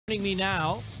Joining me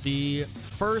now, the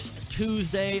first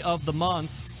Tuesday of the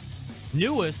month,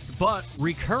 newest but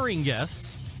recurring guest,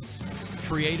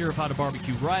 creator of How to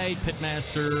BBQ Right,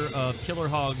 pitmaster of Killer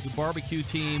Hogs Barbecue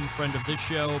Team, friend of this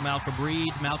show, Malcom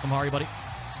Reed. Malcom, how are you, buddy?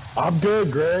 I'm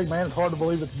good, Greg. Man, it's hard to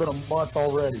believe it's been a month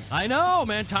already. I know,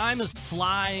 man. Time is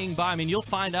flying by. I mean, you'll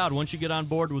find out once you get on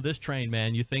board with this train,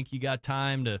 man. You think you got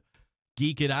time to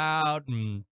geek it out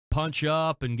and punch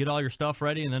up and get all your stuff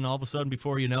ready, and then all of a sudden,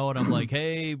 before you know it, I'm like,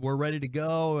 hey, we're ready to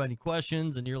go. Any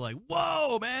questions? And you're like,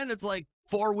 whoa, man, it's like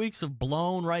 4 weeks have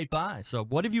blown right by. So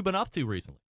what have you been up to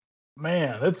recently?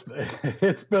 Man,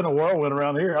 it's been a whirlwind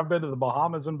around here. I've been to the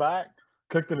Bahamas and back,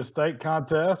 cooked at a steak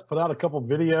contest, put out a couple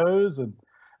videos, and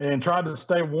tried to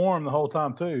stay warm the whole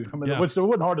time too. I mean, Yeah. which it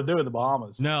wasn't hard to do in the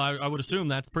Bahamas. No, I would assume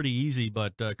that's pretty easy,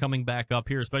 but coming back up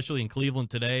here, especially in Cleveland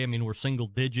today, I mean, we're single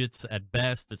digits at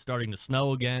best. It's starting to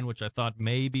snow again, which I thought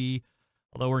maybe,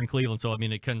 although we're in Cleveland, so I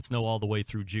mean, it can snow all the way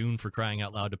through June for crying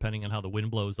out loud, depending on how the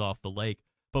wind blows off the lake.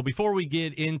 But before we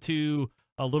get into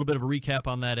a little bit of a recap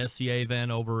on that SCA event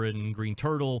over in Green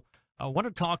Turtle, I want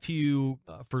to talk to you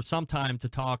for some time to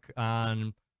talk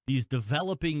on these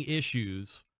developing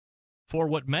issues for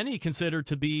what many consider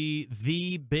to be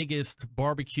the biggest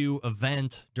barbecue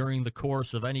event during the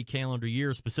course of any calendar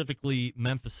year, specifically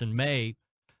Memphis in May.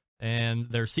 And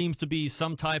there seems to be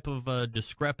some type of a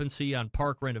discrepancy on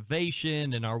park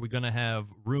renovation, and are we going to have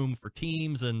room for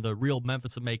teams and the real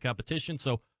Memphis in May competition?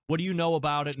 So what do you know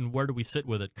about it, and where do we sit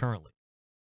with it currently?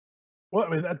 Well, I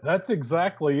mean, that's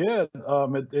exactly it.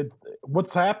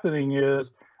 What's happening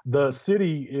is the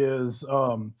city is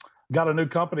got a new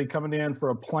company coming in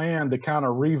for a plan to kind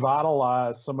of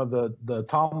revitalize some of the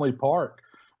Tomley Park,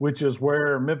 which is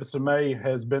where Memphis in May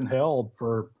has been held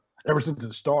for ever since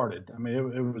it started. I mean,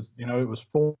 it was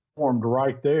formed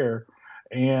right there.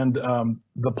 And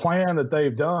the plan that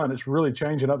they've done is really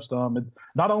changing up some.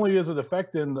 Not only is it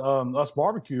affecting us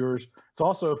barbecuers, it's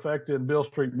also affecting Beale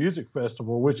Street Music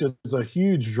Festival, which is a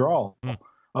huge draw.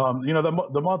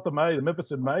 The month of May, the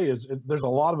Memphis in May, there's a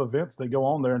lot of events that go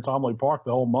on there in Tomley Park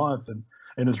the whole month, and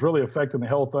it's really affecting the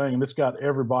whole thing. And it's got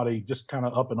everybody just kind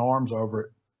of up in arms over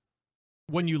it.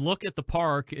 When you look at the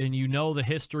park and you know the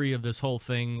history of this whole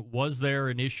thing, was there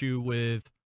an issue with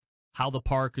how the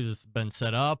park has been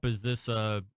set up? Is this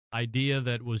a idea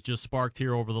that was just sparked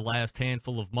here over the last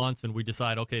handful of months, and we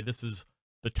decide, okay, this is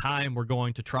the time we're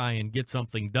going to try and get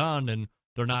something done, and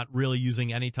they're not really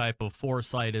using any type of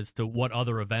foresight as to what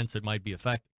other events it might be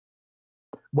affecting?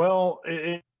 Well,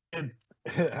 I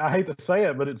hate to say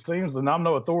it, but it seems, and I'm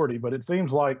no authority, but it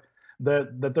seems like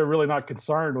that they're really not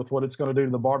concerned with what it's going to do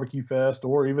to the barbecue fest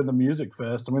or even the music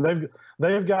fest. I mean,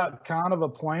 they've got kind of a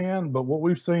plan, but what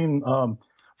we've seen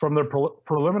from their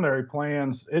preliminary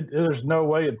plans, there's no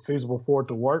way it's feasible for it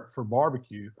to work for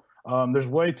barbecue. There's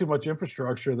way too much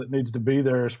infrastructure that needs to be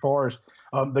there as far as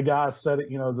the guys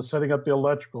setting up the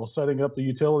electrical, setting up the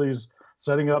utilities,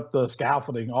 setting up the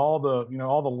scaffolding, all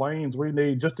the lanes we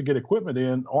need just to get equipment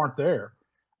in aren't there.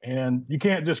 And you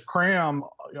can't just cram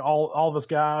all of us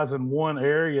guys in one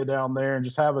area down there and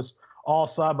just have us all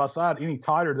side by side any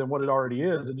tighter than what it already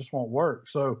is. It just won't work.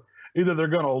 So either they're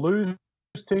going to lose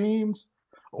teams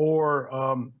or,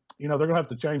 they're going to have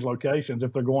to change locations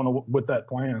if they're going with that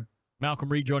plan.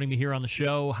 Malcom Reed joining me here on the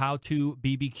show,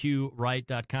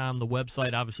 howtobbqright.com, the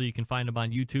website. Obviously, you can find them on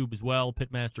YouTube as well,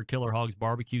 Pitmaster Killer Hogs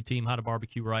Barbecue Team, How to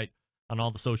BBQ Right on all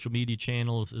the social media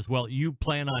channels as well. You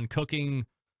plan on cooking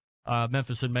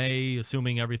Memphis in May,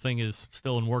 assuming everything is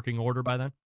still in working order by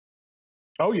then?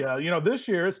 Oh, yeah. This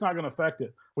year, it's not going to affect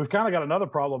it. We've kind of got another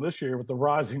problem this year with the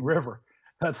rising river.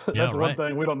 That's right. One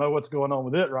thing. We don't know what's going on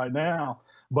with it right now.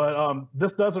 But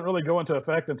this doesn't really go into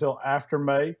effect until after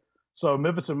May. So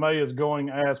Memphis in May is going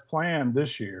as planned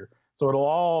this year. So it'll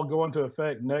all go into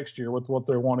effect next year with what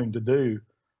they're wanting to do.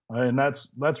 And that's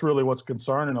really what's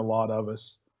concerning a lot of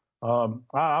us. I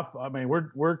mean,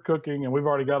 we're cooking and we've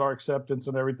already got our acceptance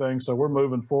and everything. So we're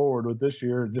moving forward with this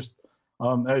year just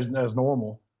as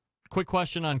normal. Quick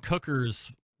question on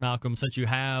cookers, Malcom, since you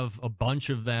have a bunch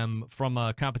of them from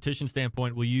a competition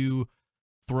standpoint, will you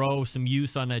throw some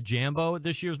use on that Jambo at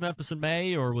this year's Memphis in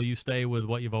May, or will you stay with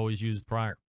what you've always used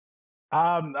prior?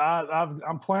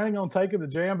 I'm planning on taking the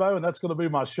Jambo, and that's going to be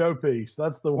my showpiece.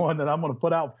 That's the one that I'm going to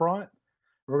put out front.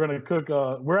 We're going to cook.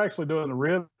 We're actually doing the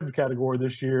rib category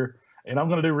this year, and I'm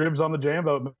going to do ribs on the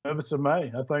Jambo at Memphis in May.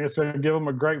 I think it's going to give them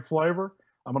a great flavor.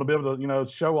 I'm going to be able to,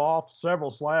 show off several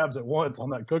slabs at once on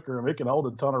that cooker, and it can hold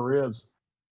a ton of ribs.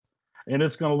 And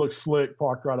it's going to look slick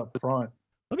parked right up front.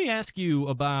 Let me ask you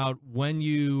about when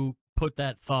you put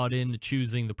that thought into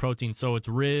choosing the protein? So it's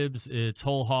ribs, it's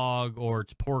whole hog, or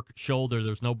it's pork shoulder.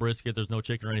 There's no brisket, there's no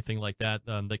chicken or anything like that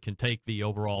that can take the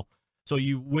overall. So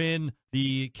you win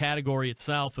the category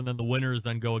itself, and then the winners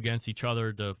then go against each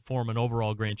other to form an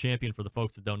overall grand champion for the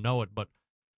folks that don't know it. But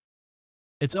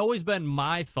it's always been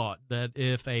my thought that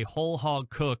if a whole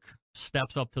hog cook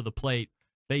steps up to the plate,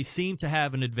 they seem to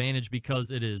have an advantage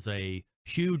because it is a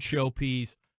huge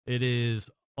showpiece. It is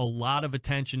a lot of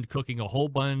attention to cooking a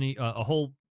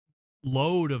whole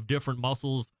load of different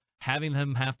muscles, having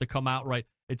them have to come out right.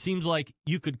 It seems like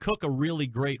you could cook a really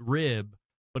great rib,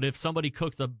 but if somebody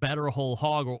cooks a better whole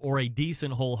hog or a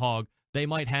decent whole hog, they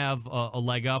might have a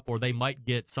leg up, or they might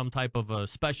get some type of a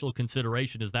special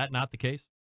consideration. Is that not the case?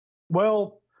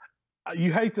 Well,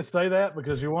 you hate to say that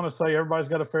because you want to say everybody's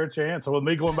got a fair chance. So with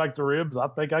me going back to ribs, I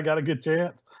think I got a good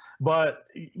chance. But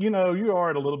you are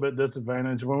at a little bit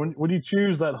disadvantaged when you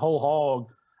choose that whole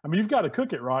hog. I mean, you've got to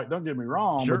cook it right. Don't get me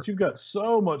wrong, Sure. but you've got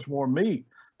so much more meat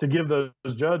to give those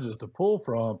judges to pull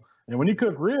from. And when you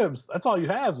cook ribs, that's all you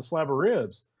have is a slab of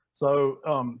ribs.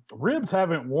 So ribs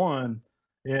haven't won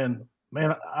in,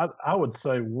 man, I would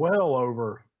say well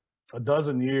over a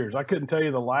dozen years. I couldn't tell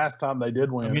you the last time they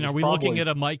did win. I mean, are we looking at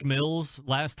a Mike Mills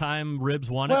last time ribs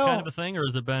won it kind of a thing, or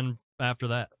has it been after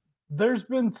that? There's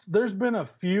been a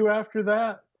few after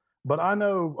that, but I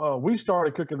know we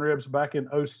started cooking ribs back in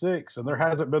 '06, and there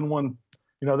hasn't been one.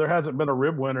 There hasn't been a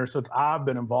rib winner since I've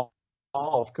been involved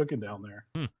cooking down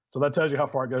there. So that tells you how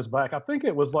far it goes back. I think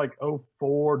it was like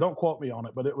 '04. Don't quote me on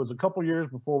it, but it was a couple years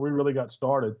before we really got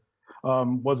started.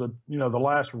 The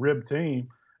last rib team.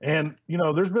 And,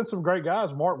 there's been some great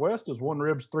guys. Mark West has won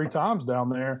ribs 3 times down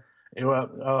there.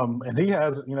 And he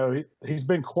has, he's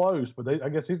been close, but I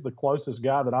guess he's the closest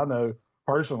guy that I know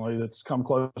personally that's come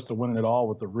close to winning it all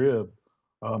with the rib.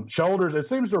 Shoulders, it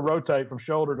seems to rotate from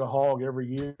shoulder to hog every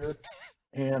year.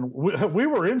 And we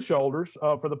were in shoulders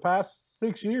for the past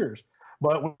 6 years,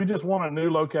 but we just want a new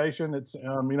location. It's,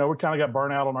 we kind of got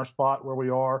burnt out on our spot where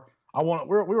we are. We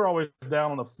were always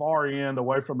down on the far end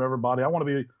away from everybody. I want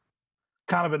to be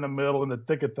kind of in the middle, in the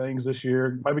thick of things this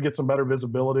year, maybe get some better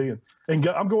visibility. And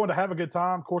I'm going to have a good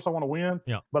time. Of course, I want to win,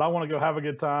 but I want to go have a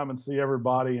good time and see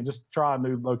everybody and just try a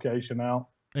new location out.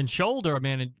 And shoulder,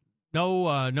 man,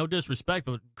 no disrespect,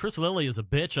 but Chris Lilly is a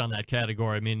bitch on that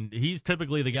category. I mean, he's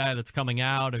typically the guy that's coming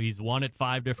out. He's won it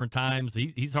 5 different times.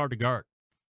 He's hard to guard.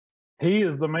 He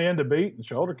is the man to beat in the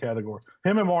shoulder category.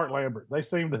 Him and Mark Lambert, they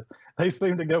seem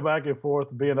to go back and forth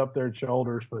being up there in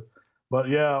shoulders. But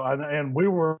yeah, and we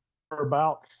were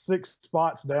about 6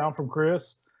 spots down from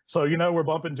Chris, so we're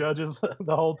bumping judges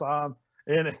the whole time,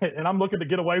 and I'm looking to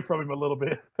get away from him a little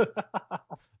bit.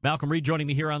 Malcom Reed joining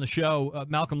me here on the show.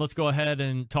 Malcolm, let's go ahead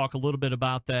and talk a little bit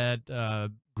about that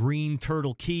Green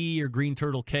Turtle Key or Green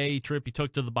Turtle Cay trip you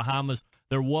took to the Bahamas.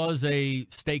 There was a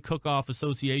Steak Cook-Off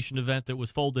Association event that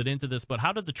was folded into this, but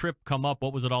how did the trip come up?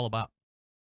 What was it all about?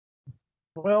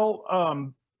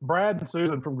 Well, Brad and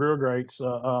Susan from Grill Greats,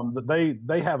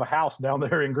 they have a house down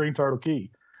there in Green Turtle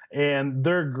Key, and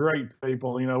they're great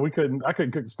people. I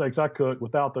couldn't cook the steaks I cook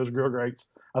without those Grill Greats.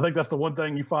 I think that's the one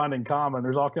thing you find in common.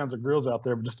 There's all kinds of grills out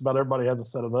there, but just about everybody has a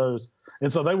set of those.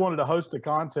 And so they wanted to host a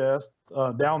contest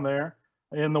down there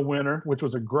in the winter, which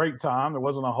was a great time. There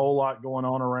wasn't a whole lot going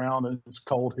on around, and it's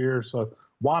cold here, so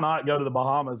why not go to the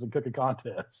Bahamas and cook a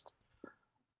contest?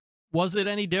 Was it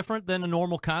any different than a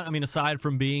normal I mean, aside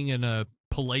from being in a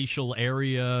palatial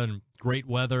area and great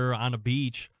weather on a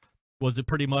beach, was it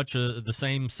pretty much the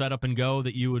same setup and go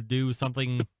that you would do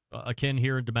something akin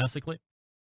here domestically?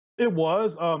 It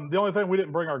was. The only thing, we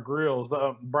didn't bring our grills.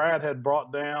 Brad had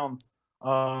brought down,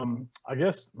 I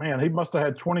guess, man, he must have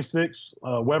had 26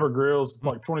 Weber grills,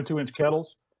 like 22-inch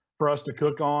kettles for us to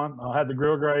cook on. Had the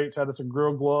grill grates, had us a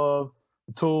grill glove,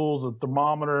 the tools, a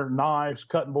thermometer, knives,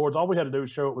 cutting boards. All we had to do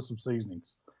was show it with some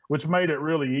seasonings, which made it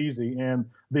really easy. And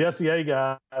the SEA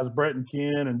guys, Brett and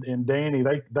Ken and Danny,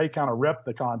 they kind of repped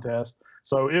the contest.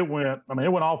 So it went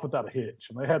off without a hitch.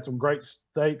 And they had some great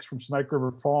steaks from Snake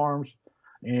River Farms.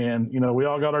 And, we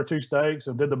all got our 2 steaks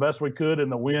and did the best we could in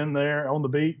the wind there on the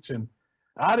beach. And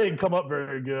I didn't come up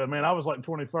very good. Man, I was like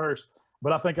 21st,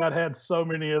 but I think I'd had so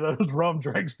many of those rum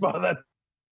drinks by that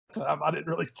time. I didn't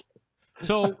really care.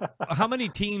 So how many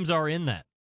teams are in that?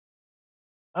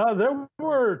 There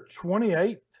were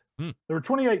 28. There were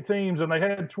 28 teams, and they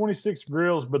had 26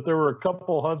 grills, but there were a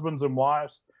couple husbands and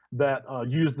wives that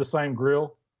used the same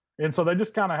grill. And so they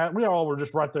just kind of we all were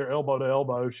just right there elbow to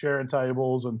elbow, sharing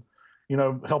tables and,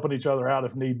 helping each other out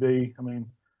if need be. I mean,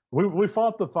 we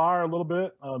fought the fire a little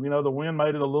bit. The wind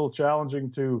made it a little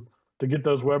challenging to get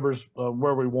those Webers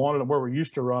where we wanted them, where we're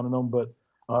used to running them. But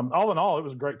all in all, it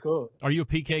was a great cook. Are you a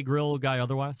PK grill guy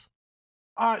otherwise?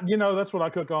 That's what I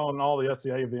cook on all the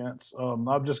SCA events.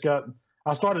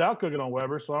 I started out cooking on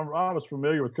Weber, so I was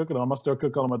familiar with cooking on them. I still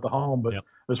cook on them at the home, but Yep.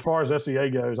 as far as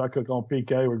SCA goes, I cook on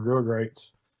PK with grill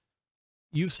grates.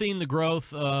 You've seen the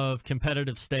growth of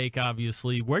competitive steak,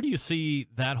 obviously. Where do you see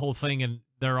that whole thing? And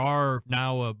there are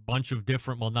now a bunch of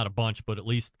different, well, not a bunch, but at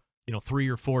least, 3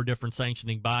 or 4 different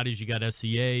sanctioning bodies. You got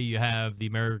SCA, you have the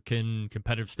American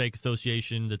Competitive Steak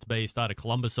Association that's based out of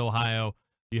Columbus, Ohio.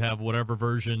 You have whatever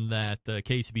version that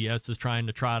KCBS is trying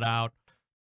to trot out.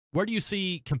 Where do you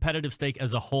see competitive steak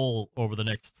as a whole over the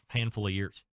next handful of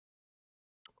years?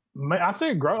 I see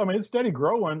it grow. I mean, it's steady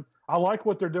growing. I like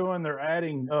what they're doing. They're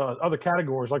adding other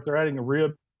categories, like they're adding the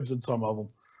ribs in some of them,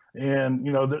 and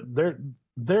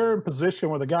they're in a position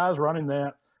where the guys running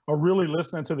that are really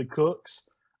listening to the cooks,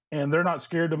 and they're not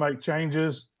scared to make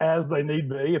changes as they need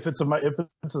be. If it's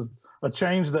a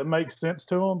change that makes sense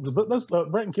to them, because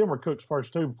Brett and Kim were cooks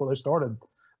first too before they started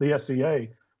the SCA,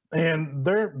 and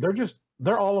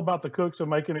they're all about the cooks and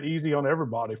making it easy on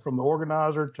everybody, from the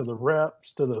organizer to the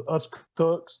reps to the us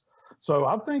cooks. So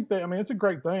I think that, I mean, it's a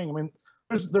great thing. I mean,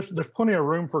 there's plenty of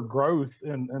room for growth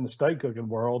in the steak cooking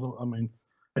world. I mean,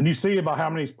 and you see about how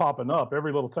many's popping up.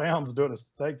 Every little town's doing a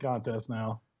steak contest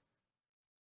now.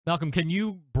 Malcolm, can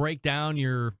you break down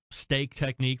your steak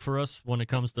technique for us when it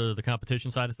comes to the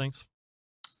competition side of things?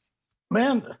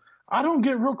 Man, I don't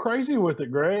get real crazy with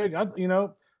it, Greg.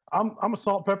 I'm a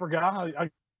salt pepper guy. I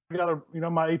got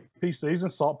my AP season,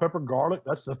 salt, pepper, garlic.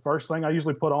 That's the first thing I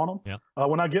usually put on them. Yeah.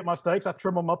 When I get my steaks, I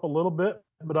trim them up a little bit,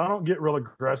 but I don't get real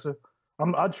aggressive.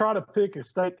 I try to pick a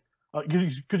steak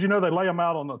because they lay them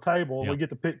out on the table and Yeah. we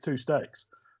get to pick 2 steaks.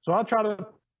 So I try to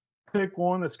pick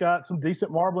one that's got some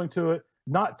decent marbling to it,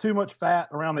 not too much fat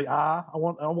around the eye. I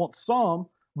want some,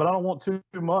 but I don't want too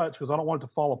much because I don't want it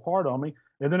to fall apart on me.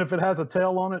 And then if it has a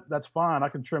tail on it, that's fine. I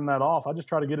can trim that off. I just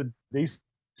try to get a decent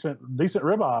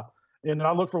ribeye. And then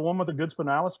I look for one with a good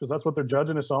spinalis because that's what they're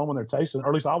judging us on when they're tasting, or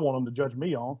at least I want them to judge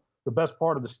me on the best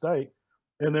part of the steak.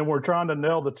 And then we're trying to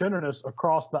nail the tenderness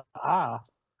across the eye.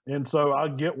 And so I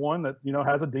get one that,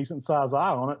 has a decent size eye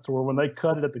on it to where when they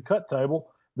cut it at the cut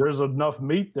table, there's enough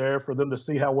meat there for them to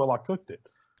see how well I cooked it.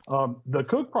 The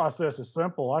cook process is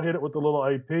simple. I hit it with a little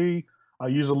AP. I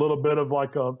use a little bit of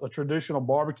like a traditional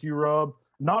barbecue rub,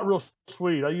 not real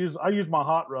sweet. I use my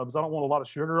hot rubs. I don't want a lot of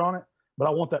sugar on it, but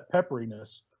I want that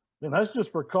pepperiness. And that's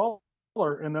just for color.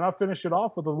 And then I finish it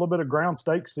off with a little bit of ground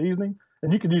steak seasoning.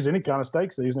 And you can use any kind of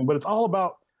steak seasoning, but it's all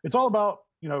about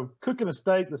cooking a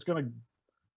steak that's going to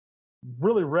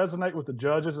really resonate with the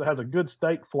judges. It has a good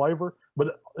steak flavor,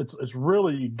 but it's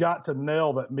really, you got to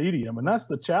nail that medium. And that's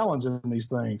the challenge in these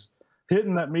things,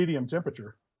 hitting that medium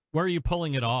temperature. Where are you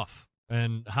pulling it off?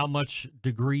 And how much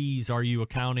degrees are you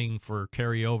accounting for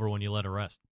carryover when you let it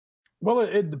rest? Well,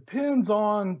 it depends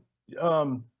on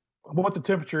what the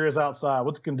temperature is outside,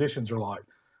 what the conditions are like.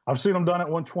 I've seen them done at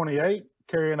 128,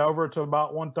 carrying over to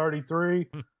about 133.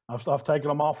 I've taken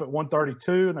them off at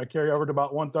 132, and they carry over to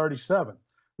about 137.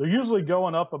 They're usually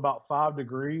going up about 5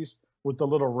 degrees with the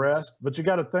little rest. But you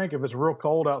got to think, if it's real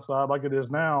cold outside like it is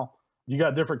now, you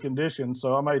got different conditions.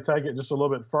 So I may take it just a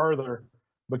little bit further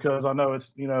because I know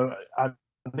I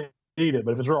need it.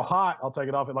 But if it's real hot, I'll take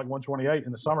it off at like 128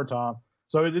 in the summertime.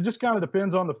 So it just kind of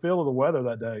depends on the feel of the weather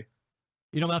that day.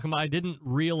 Malcolm, I didn't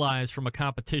realize from a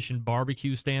competition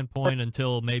barbecue standpoint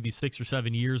until maybe 6 or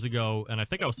 7 years ago, and I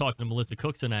think I was talking to Melissa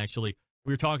Cookson, actually.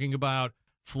 We were talking about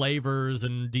flavors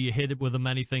and do you hit it with them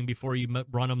anything before you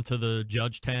run them to the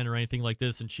judge tent or anything like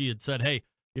this, and she had said, hey,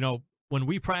 when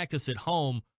we practice at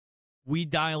home, we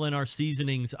dial in our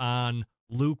seasonings on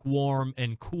lukewarm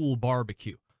and cool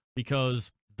barbecue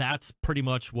because that's pretty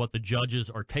much what the judges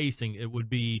are tasting. It would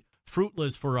be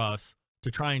fruitless for us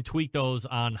to try and tweak those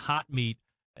on hot meat,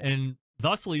 and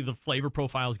thusly the flavor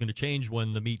profile is going to change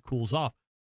when the meat cools off.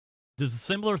 Does a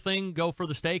similar thing go for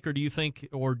the steak, or do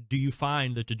you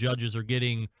find that the judges are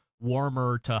getting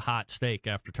warmer to hot steak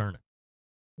after turning?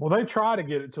 Well, they try to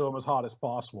get it to them as hot as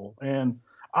possible, and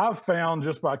I've found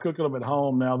just by cooking them at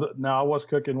home now I was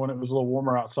cooking when it was a little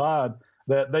warmer outside,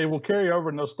 that they will carry over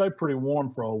and they'll stay pretty warm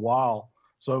for a while.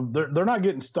 So they're not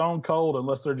getting stone cold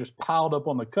unless they're just piled up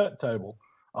on the cut table.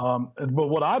 But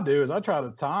what I do is I try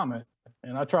to time it,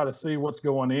 and I try to see what's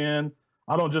going in.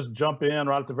 I don't just jump in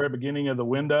right at the very beginning of the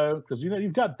window because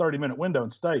you've got a 30-minute window in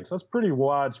steaks. That's pretty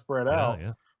widespread out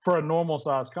for a normal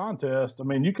size contest. I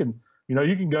mean, you can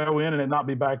go in and it not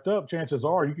be backed up. Chances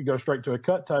are you could go straight to a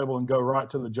cut table and go right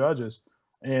to the judges,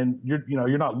 and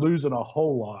you're not losing a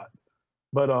whole lot.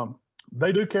 But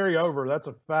they do carry over. That's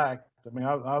a fact. I mean,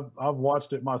 I've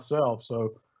watched it myself. So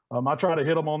I try to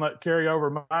hit them on that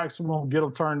carryover maximum, get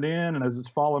them turned in, and as it's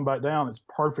falling back down, it's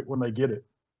perfect when they get it.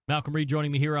 Malcom Reed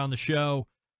joining me here on the show.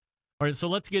 All right, so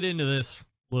let's get into this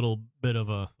little bit of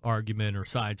a argument or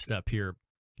sidestep here.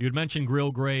 You had mentioned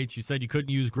grill grates. You said you couldn't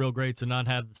use grill grates and not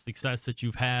have the success that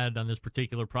you've had on this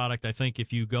particular product. I think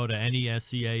if you go to any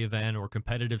SCA event or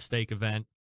competitive steak event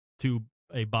to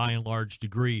a by and large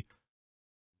degree,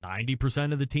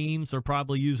 90% of the teams are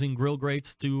probably using grill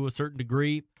grates to a certain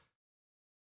degree.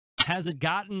 Has it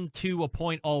gotten to a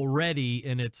point already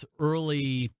in its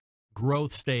early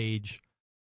growth stage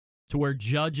to where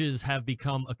judges have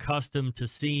become accustomed to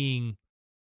seeing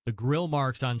the grill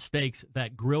marks on steaks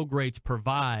that grill grates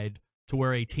provide, to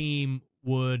where a team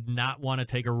would not want to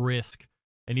take a risk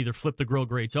and either flip the grill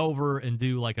grates over and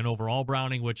do like an overall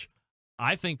browning, which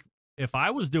I think if I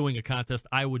was doing a contest,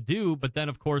 I would do. But then,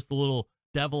 of course, the little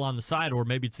devil on the side, or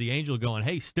maybe it's the angel going,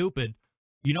 hey, stupid,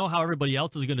 you know how everybody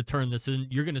else is going to turn this in.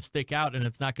 You're going to stick out, and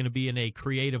it's not going to be in a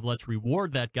creative, let's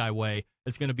reward that guy way.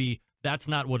 It's going to be, that's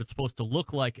not what it's supposed to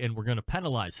look like, and we're going to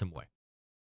penalize him way.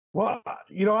 Well, I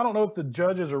don't know if the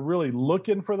judges are really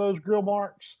looking for those grill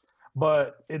marks,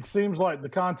 but it seems like the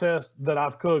contest that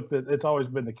I've cooked, that it's always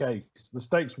been the case. The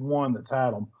steak's one that's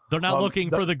had them. They're not looking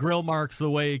for the grill marks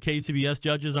the way KCBS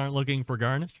judges aren't looking for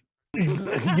garnish.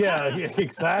 Yeah,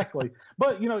 exactly.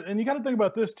 But and you got to think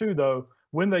about this too, though.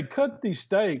 When they cut these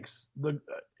steaks,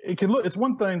 it can look. It's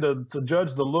one thing to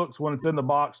judge the looks when it's in the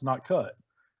box, not cut.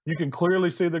 You can clearly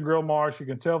see the grill marks. You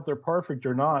can tell if they're perfect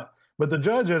or not. But the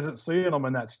judge isn't seeing them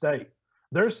in that state.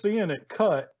 They're seeing it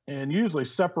cut and usually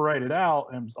separated out,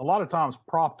 and a lot of times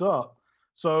propped up.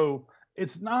 So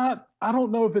it's not. I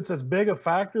don't know if it's as big a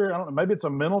factor. I don't know. Maybe it's a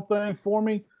mental thing for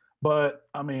me. But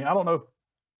I mean, I don't know.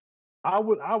 I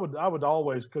would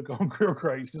always cook on grill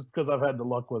grates just because I've had the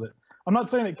luck with it. I'm not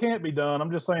saying it can't be done.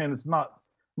 I'm just saying it's not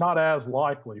as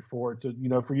likely for it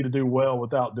to, for you to do well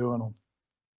without doing them.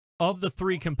 Of the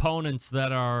three components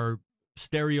that are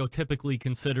stereotypically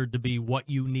considered to be what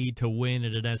you need to win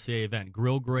at an SCA event,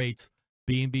 grill grates,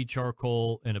 B&B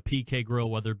charcoal, and a PK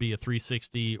grill, whether it be a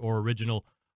 360 or original,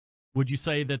 would you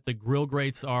say that the grill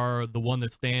grates are the one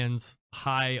that stands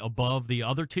high above the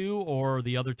other two, or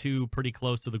the other two pretty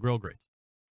close to the grill grates?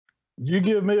 You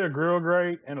give me a grill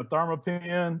grate and a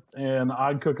thermopin, and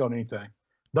I'd cook on anything.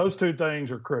 Those two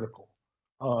things are critical.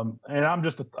 And I'm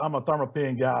a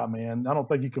thermopin guy, man. I don't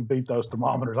think you can beat those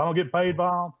thermometers. I don't get paid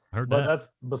by them, but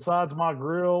that's besides my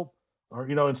grill, or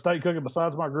in steak cooking.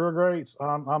 Besides my grill grates,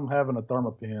 I'm having a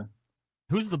thermopin.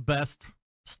 Who's the best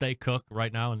steak cook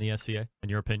right now in the SCA, in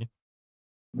your opinion?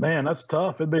 Man, that's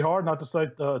tough. It'd be hard not to say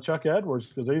Chuck Edwards,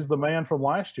 because he's the man from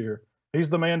last year. He's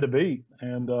the man to beat.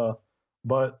 And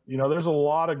but there's a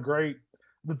lot of great.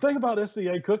 The thing about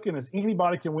SCA cooking is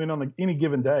anybody can win on any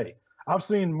given day. I've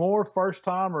seen more first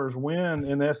timers win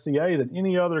in SCA than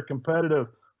any other competitive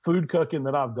food cooking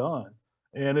that I've done.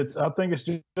 And I think it's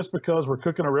just because we're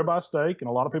cooking a ribeye steak, and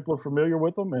a lot of people are familiar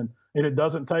with them, and it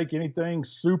doesn't take anything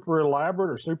super elaborate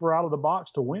or super out of the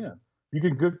box to win. You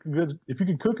can cook if you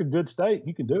can cook a good steak,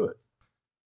 you can do it.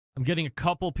 I'm getting a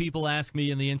couple people ask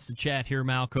me in the instant chat here,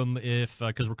 Malcom, if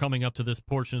because we're coming up to this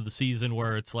portion of the season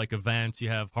where it's like events, you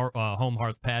have home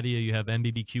hearth patio, you have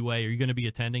MBBQA. Are you going to be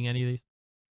attending any of these?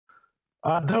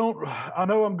 I don't. I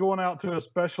know I'm going out to a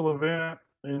special event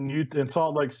in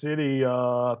Salt Lake City.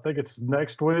 I think it's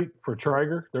next week for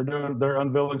Traeger. They're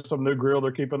unveiling some new grill.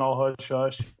 They're keeping all hush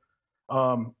hush.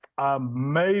 I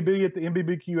may be at the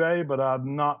MBBQA, but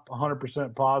I'm not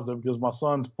 100% positive because my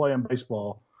son's playing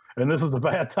baseball, and this is a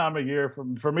bad time of year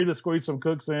for me to squeeze some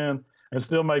cooks in and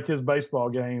still make his baseball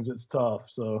games. It's tough,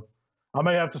 so I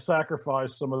may have to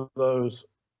sacrifice some of those,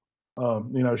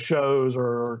 shows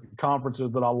or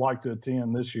conferences that I like to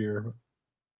attend this year.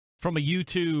 From a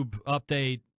YouTube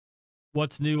update,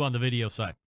 what's new on the video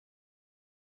side?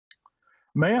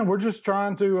 Man, we're just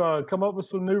trying to come up with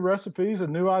some new recipes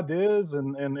and new ideas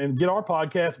and get our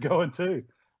podcast going too.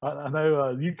 I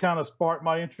know you kind of sparked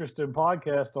my interest in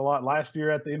podcasts a lot last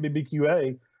year at the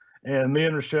MBBQA, and me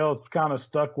and Rochelle kind of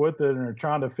stuck with it and are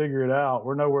trying to figure it out.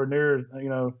 We're nowhere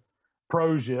near,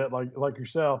 pros yet, like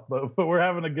yourself, but we're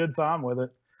having a good time with it,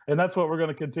 and that's what we're going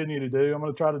to continue to do. I'm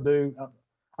going to try to do.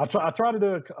 I try to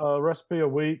do a recipe a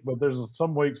week, but there's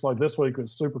some weeks like this week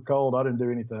it's super cold. I didn't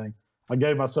do anything. I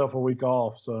gave myself a week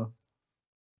off. So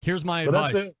here's my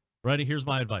advice. Ready? Here's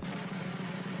my advice.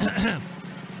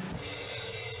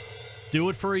 Do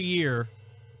it for a year,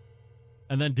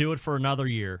 and then do it for another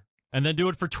year, and then do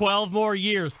it for 12 more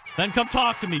years. Then come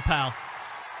talk to me, pal.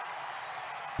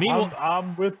 Meanwhile,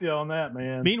 I'm with you on that,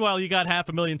 man. Meanwhile, you got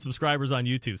 500,000 subscribers on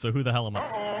YouTube, so who the hell am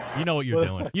I? You know what you're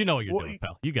doing. You know what you're doing,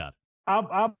 pal. You got it.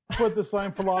 I put the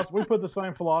same philosophy. We put the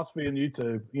same philosophy in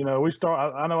YouTube.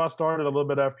 I know I started a little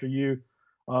bit after you.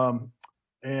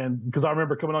 and because I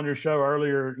remember coming on your show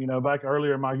earlier, back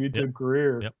earlier in my YouTube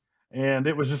career, Yep. and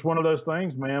it was just one of those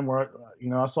things, man, where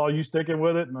I saw you sticking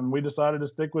with it, and then we decided to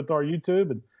stick with our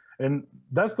YouTube, and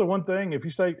that's the one thing. If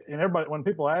you say, and everybody, when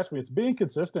people ask me, it's being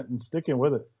consistent and sticking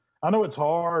with it. I know it's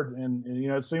hard, and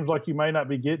it seems like you may not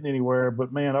be getting anywhere,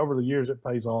 but man, over the years it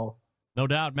pays off. No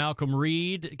doubt. Malcom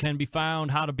Reed can be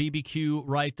found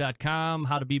howtobbqright.com,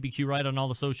 how to BBQ Right on all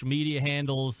the social media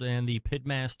handles, and the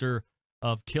pitmaster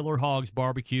of Killer Hogs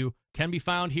Barbecue can be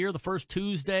found here the first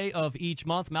Tuesday of each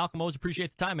month. Malcom, always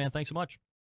appreciate the time, man. Thanks so much.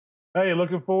 Hey,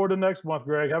 looking forward to next month,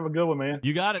 Greg. Have a good one, man.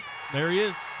 You got it. There he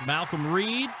is, Malcom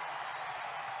Reed.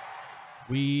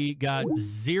 We got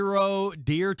zero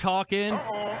deer talking,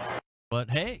 but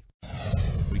hey,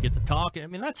 we get to talk. I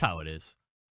mean, that's how it is.